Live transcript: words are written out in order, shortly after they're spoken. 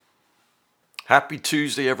Happy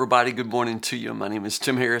Tuesday, everybody. Good morning to you. My name is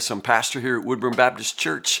Tim Harris. I'm pastor here at Woodburn Baptist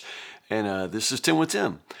Church, and this is 10 with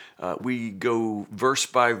Tim. We go verse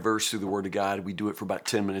by verse through the Word of God. We do it for about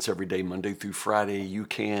 10 minutes every day, Monday through Friday. You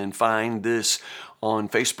can find this on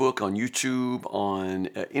Facebook, on YouTube, on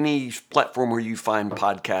any platform where you find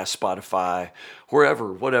podcasts, Spotify,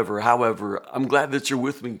 wherever, whatever, however. I'm glad that you're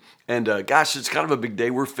with me. And gosh, it's kind of a big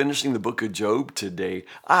day. We're finishing the book of Job today.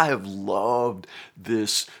 I have loved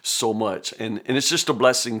this so much. And it's just a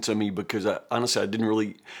blessing to me because honestly,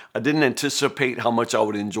 I didn't anticipate how much I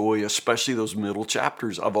would enjoy, especially those middle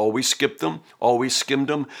chapters. I've always skipped them, always skimmed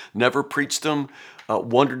them, never preached them.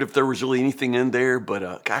 Wondered if there was really anything in there,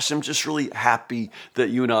 but gosh, I'm just really happy that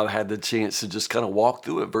you and I have had the chance to just kind of walk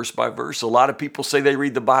through it verse by verse. A lot of people say they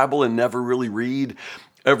read the Bible and never really read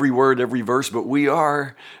every word, every verse, but we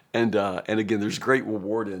are. And again, there's great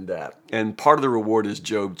reward in that. And part of the reward is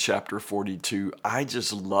Job chapter 42. I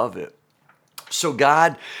just love it. So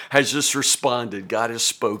God has just responded. God has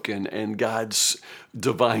spoken, and God's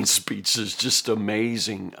divine speech is just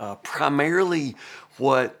amazing. Primarily,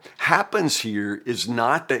 what happens here is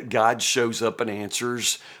not that God shows up and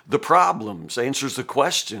answers the problems, answers the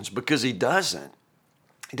questions, because he doesn't.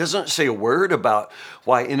 He doesn't say a word about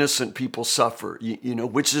why innocent people suffer,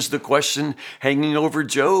 which is the question hanging over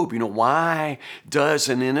Job. Why does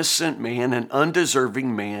an innocent man, an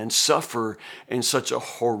undeserving man, suffer in such a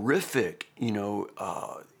horrific,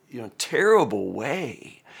 terrible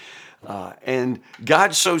way? And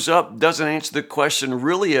God shows up, doesn't answer the question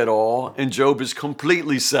really at all, and Job is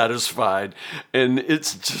completely satisfied. And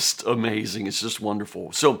it's just amazing. It's just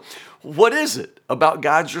wonderful. So what is it about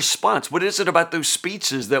God's response? What is it about those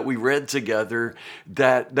speeches that we read together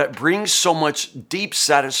that brings so much deep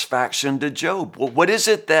satisfaction to Job? Well, what is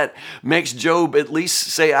it that makes Job at least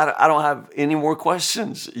say, I don't have any more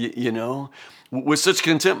questions, with such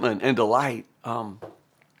contentment and delight?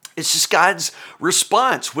 It's just God's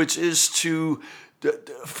response, which is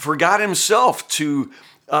for God himself to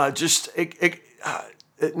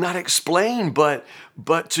not explain, but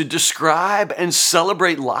to describe and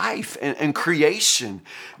celebrate life and creation.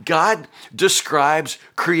 God describes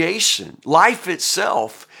creation, life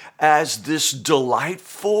itself, as this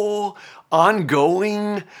delightful,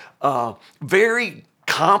 ongoing, very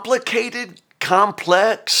complicated,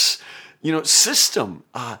 complex, system.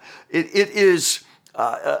 It is...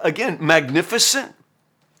 again, magnificent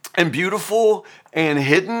and beautiful and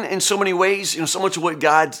hidden in so many ways. So much of what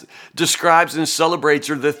God describes and celebrates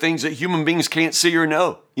are the things that human beings can't see or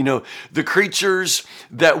know. The creatures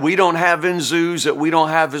that we don't have in zoos, that we don't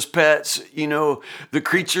have as pets, the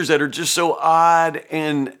creatures that are just so odd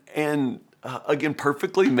and again,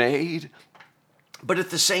 perfectly made. But at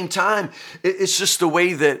the same time, it's just the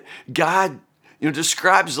way that God,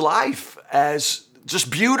 describes life as just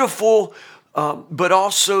beautiful, but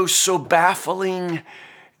also so baffling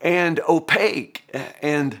and opaque.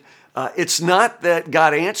 And it's not that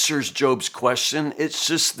God answers Job's question. It's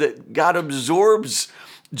just that God absorbs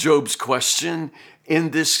Job's question in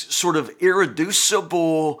this sort of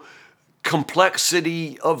irreducible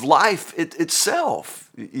complexity of life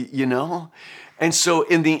itself, And so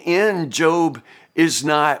in the end, Job is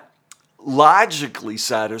not logically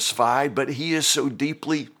satisfied, but he is so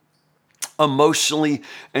deeply emotionally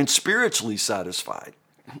and spiritually satisfied.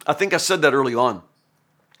 I think I said that early on,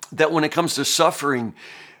 that when it comes to suffering,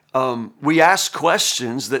 we ask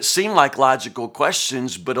questions that seem like logical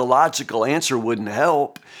questions, but a logical answer wouldn't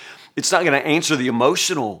help. It's not going to answer the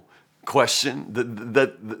emotional question,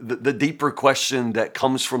 the deeper question that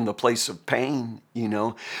comes from the place of pain.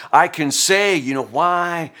 I can say,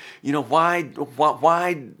 why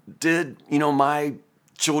did, my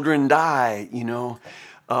children die,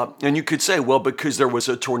 and you could say, well, because there was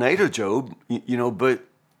a tornado, Job, but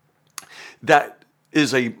that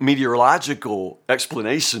is a meteorological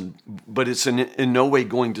explanation, but it's in no way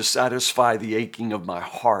going to satisfy the aching of my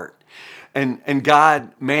heart. And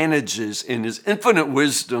God manages in his infinite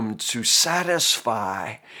wisdom to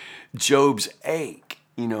satisfy Job's ache,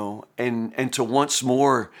 and to once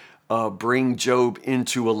more bring Job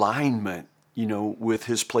into alignment, with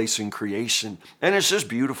his place in creation. And it's just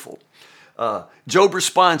beautiful. Job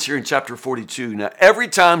responds here in chapter 42. Now, every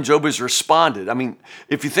time Job has responded,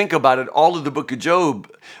 if you think about it, all of the book of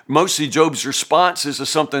Job, mostly Job's response is to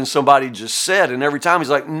something somebody just said. And every time he's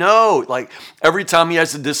like, no, every time he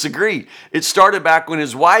has to disagree. It started back when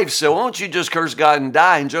his wife said, why don't you just curse God and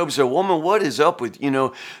die? And Job said, woman, what is up with,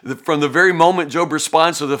 from the very moment Job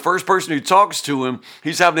responds to the first person who talks to him,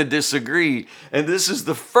 he's having to disagree. And this is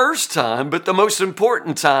the first time, but the most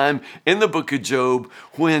important time in the book of Job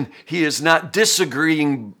when he is not not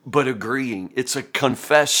disagreeing, but agreeing. It's a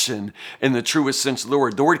confession in the truest sense of the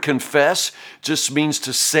word. The word confess just means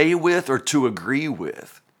to say with or to agree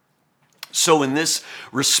with. So in this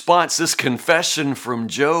response, this confession from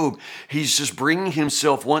Job, he's just bringing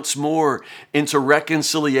himself once more into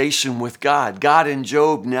reconciliation with God. God and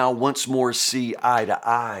Job now once more see eye to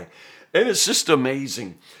eye. And it's just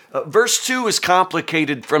amazing. Verse 2 is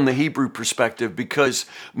complicated from the Hebrew perspective because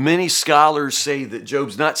many scholars say that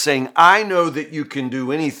Job's not saying, I know that you can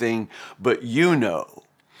do anything, but you know.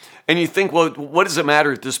 And you think, well, what does it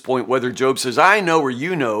matter at this point whether Job says, I know or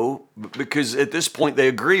you know, because at this point they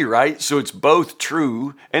agree, right? So it's both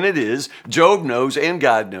true, and it is. Job knows and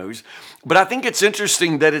God knows. But I think it's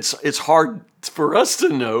interesting that it's hard for us to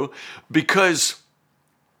know because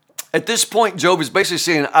at this point, Job is basically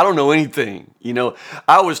saying, I don't know anything.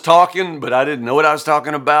 I was talking, but I didn't know what I was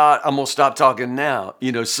talking about. I'm going to stop talking now.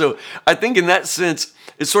 So I think in that sense,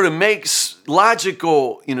 it sort of makes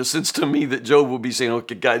logical, sense to me that Job will be saying,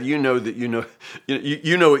 okay, God, you know that you know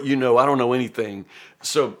what you know. I don't know anything.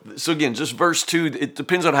 So again, just verse 2, it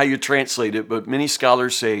depends on how you translate it, but many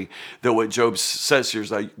scholars say that what Job says here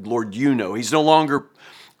is like, Lord, you know. He's no longer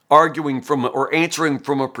arguing from or answering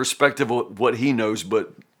from a perspective of what he knows,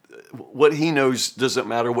 but what he knows doesn't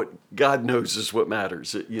matter. What God knows is what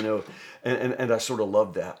matters, and I sort of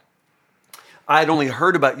love that. I had only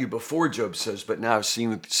heard about you before, Job says, but now I've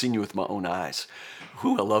seen you with my own eyes.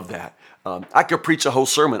 I love that. I could preach a whole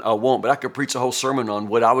sermon. I won't, but I could preach a whole sermon on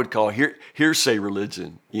what I would call hearsay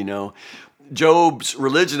religion, Job's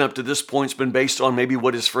religion up to this point has been based on maybe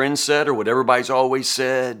what his friends said or what everybody's always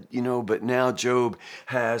said, but now Job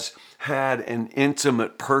has had an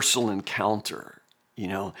intimate personal encounter.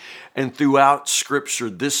 And throughout Scripture,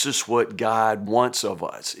 this is what God wants of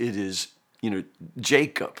us. It is,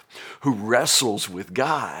 Jacob who wrestles with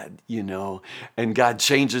God, and God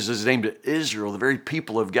changes his name to Israel, the very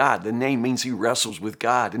people of God. The name means he wrestles with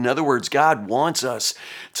God. In other words, God wants us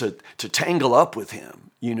to tangle up with him,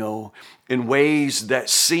 in ways that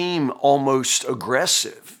seem almost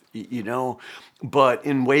aggressive, but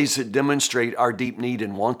in ways that demonstrate our deep need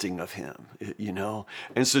and wanting of him,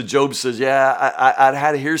 And so Job says, yeah, I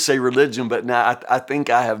had a hearsay religion, but now I think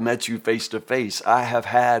I have met you face to face. I have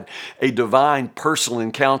had a divine personal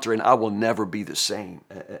encounter and I will never be the same.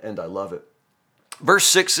 And I love it. Verse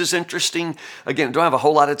 6 is interesting. Again, don't have a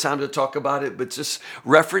whole lot of time to talk about it, but just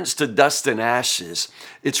reference to dust and ashes.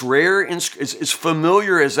 It's rare, it's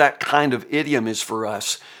familiar as that kind of idiom is for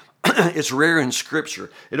us. It's rare in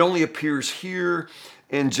Scripture. It only appears here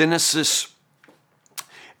in Genesis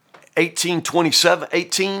 18.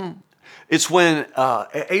 It's when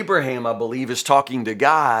Abraham, I believe, is talking to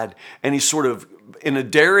God, and he's sort of in a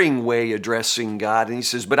daring way addressing God, and he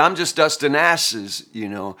says, but I'm just dust and ashes,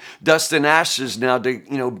 Dust and ashes now,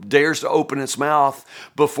 dares to open its mouth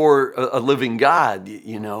before a living God,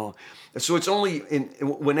 So it's only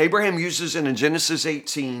when Abraham uses it in Genesis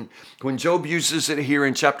 18, when Job uses it here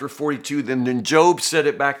in chapter 42, then Job said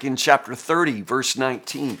it back in chapter 30, verse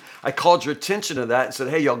 19. I called your attention to that and said,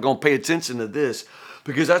 hey, y'all gonna pay attention to this,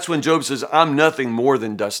 because that's when Job says, I'm nothing more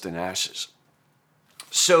than dust and ashes.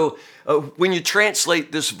 So when you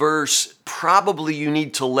translate this verse, probably you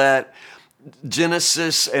need to let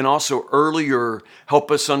Genesis and also earlier help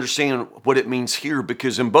us understand what it means here,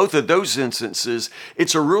 because in both of those instances,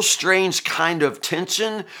 it's a real strange kind of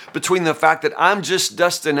tension between the fact that I'm just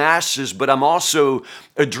dust and ashes, but I'm also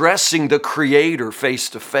addressing the Creator face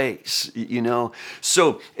to face,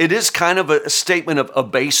 So it is kind of a statement of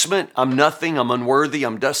abasement. I'm nothing, I'm unworthy,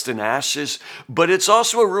 I'm dust and ashes, but it's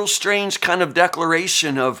also a real strange kind of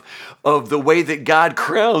declaration of the way that God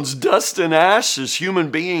crowns dust and ashes, human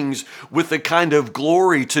beings, with the kind of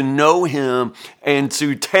glory to know him and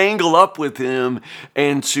to tangle up with him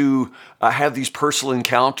and to have these personal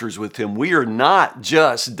encounters with him. We are not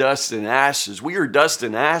just dust and ashes. We are dust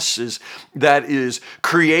and ashes that is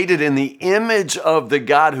created in the image of the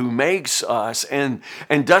God who makes us, and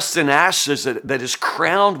dust and ashes that is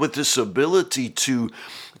crowned with this ability to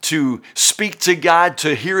speak to God,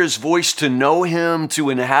 to hear his voice, to know him, to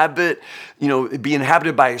inhabit, be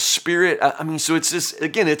inhabited by his Spirit. So it's this,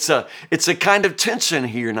 again, it's a kind of tension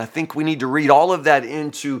here. And I think we need to read all of that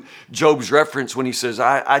into Job's reference when he says,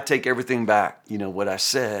 I take everything back, what I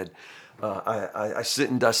said. I sit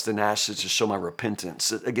in dust and ashes to show my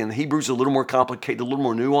repentance. Again, the Hebrew's a little more complicated, a little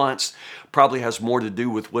more nuanced, probably has more to do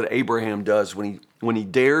with what Abraham does when he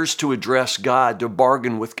dares to address God, to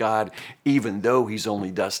bargain with God, even though he's only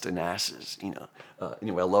dust and ashes.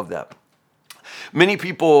 Anyway, I love that. Many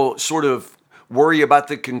people sort of worry about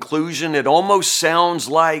the conclusion. It almost sounds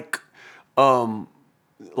like we're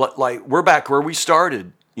back where we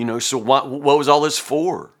started. So what was all this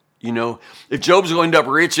for? If Job's going to end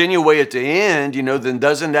up rich anyway at the end, then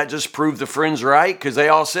doesn't that just prove the friends right? Because they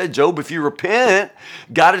all said, Job, if you repent,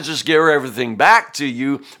 God will just give everything back to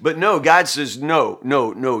you. But no, God says, no,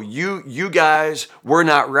 you guys were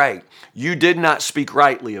not right. You did not speak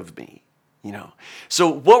rightly of me, So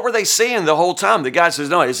what were they saying the whole time? The God says,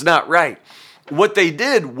 no, it's not right. What they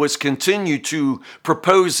did was continue to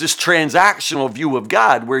propose this transactional view of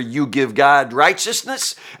God where you give God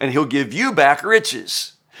righteousness and he'll give you back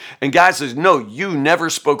riches. And God says, no, you never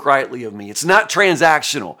spoke rightly of me. It's not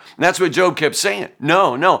transactional. And that's what Job kept saying.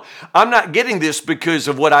 No, I'm not getting this because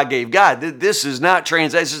of what I gave God. This is not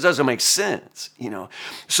transactional. This doesn't make sense,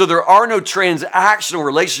 So there are no transactional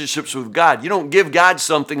relationships with God. You don't give God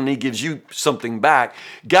something and he gives you something back.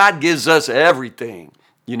 God gives us everything.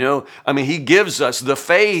 He gives us the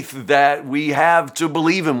faith that we have to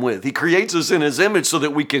believe him with. He creates us in his image so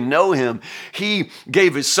that we can know him. He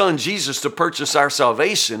gave his son, Jesus, to purchase our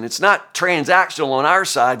salvation. It's not transactional on our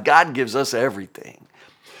side. God gives us everything.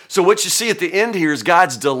 So what you see at the end here is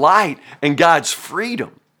God's delight and God's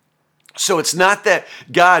freedom. So it's not that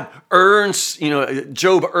God earns,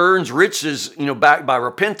 Job earns riches, back by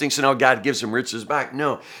repenting. So now God gives him riches back.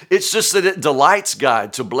 No, it's just that it delights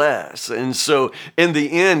God to bless. And so in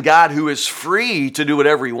the end, God, who is free to do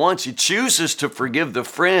whatever he wants, he chooses to forgive the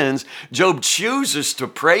friends. Job chooses to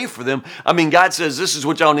pray for them. God says, this is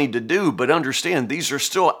what y'all need to do. But understand, these are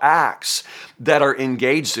still acts that are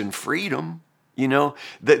engaged in freedom.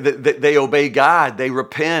 They obey God, they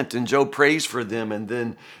repent, and Job prays for them, and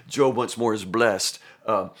then Job once more is blessed.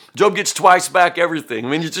 Job gets twice back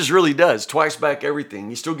everything. It just really does, twice back everything.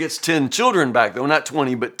 He still gets 10 children back, though, not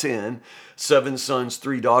 20, but 10. 7 sons,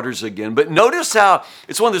 3 daughters again. But notice how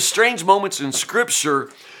it's one of the strange moments in Scripture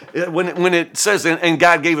when it says, and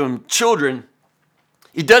God gave him children,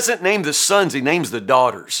 he doesn't name the sons, he names the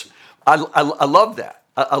daughters. I love that.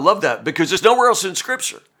 I love that because there's nowhere else in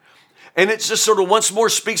Scripture. And it just sort of once more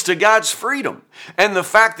speaks to God's freedom and the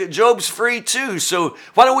fact that Job's free too. So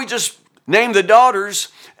why don't we just name the daughters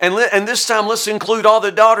and this time let's include all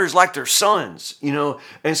the daughters like their sons,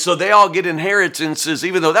 And so they all get inheritances,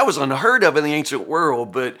 even though that was unheard of in the ancient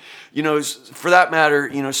world. But, for that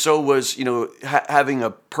matter, so was, having a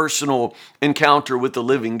personal encounter with the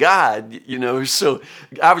living God, So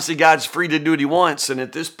obviously God's free to do what he wants. And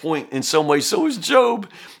at this point, in some ways, so is Job.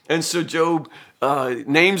 And so Job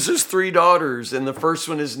names his 3 daughters, and the first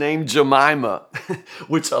one is named Jemima,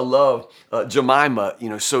 which I love. Jemima,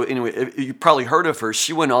 so anyway, you probably heard of her.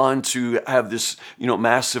 She went on to have this,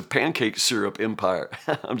 massive pancake syrup empire.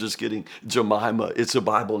 I'm just kidding. Jemima, it's a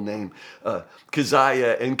Bible name.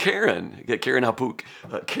 Keziah and Karen, Karen Hapuk,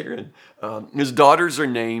 Karen. His daughters are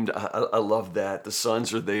named. I love that. The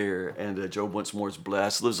sons are there, and Job once more is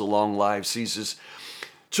blessed, lives a long life, sees his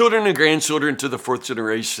children and grandchildren to the 4th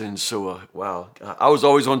generation. So, wow. I was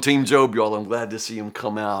always on Team Job, y'all. I'm glad to see him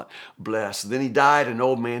come out blessed. Then he died, an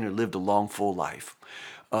old man who lived a long, full life.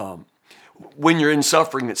 When you're in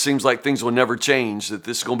suffering, it seems like things will never change, that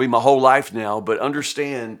this is going to be my whole life now. But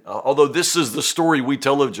understand, although this is the story we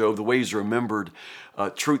tell of Job, the way he's remembered,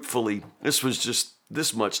 truthfully, this was just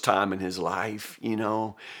this much time in his life,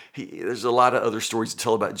 There's a lot of other stories to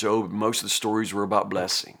tell about Job. Most of the stories were about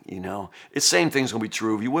blessing, It's same thing's going to be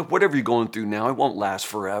true of you. Whatever you're going through now, it won't last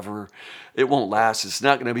forever. It won't last. It's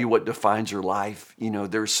not going to be what defines your life.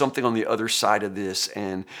 There's something on the other side of this,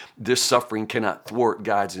 and this suffering cannot thwart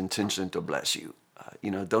God's intention to bless you.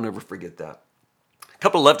 Don't ever forget that.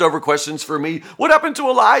 Couple of leftover questions for me. What happened to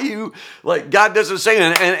Elihu? Like God doesn't say,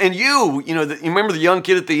 and you remember the young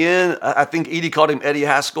kid at the end? I think Edie called him Eddie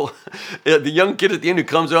Haskell. The young kid at the end who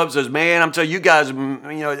comes up and says, man, I'm telling you guys,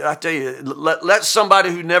 I tell you, let somebody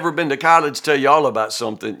who's never been to college tell you all about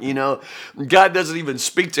something, God doesn't even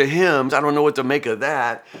speak to him. I don't know what to make of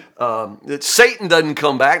that. That Satan doesn't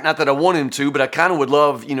come back. Not that I want him to, but I kind of would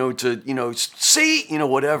love, to see,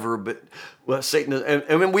 whatever, but well, Satan,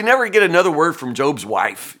 and we never get another word from Job's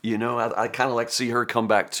wife. I kind of like to see her come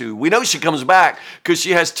back too. We know she comes back because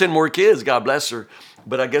she has 10 more kids. God bless her.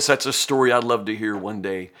 But I guess that's a story I'd love to hear one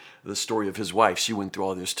day. The story of his wife. She went through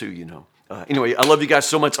all this too. Anyway, I love you guys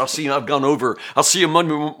so much. I'll see you. I've gone over. I'll see you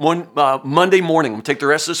Monday morning. We'll take the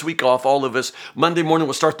rest of this week off, all of us. Monday morning,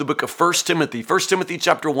 we'll start the book of 1 Timothy. 1 Timothy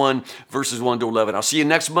chapter 1, verses 1 to 11. I'll see you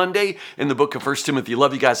next Monday in the book of 1 Timothy.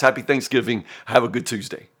 Love you guys. Happy Thanksgiving. Have a good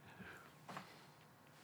Tuesday.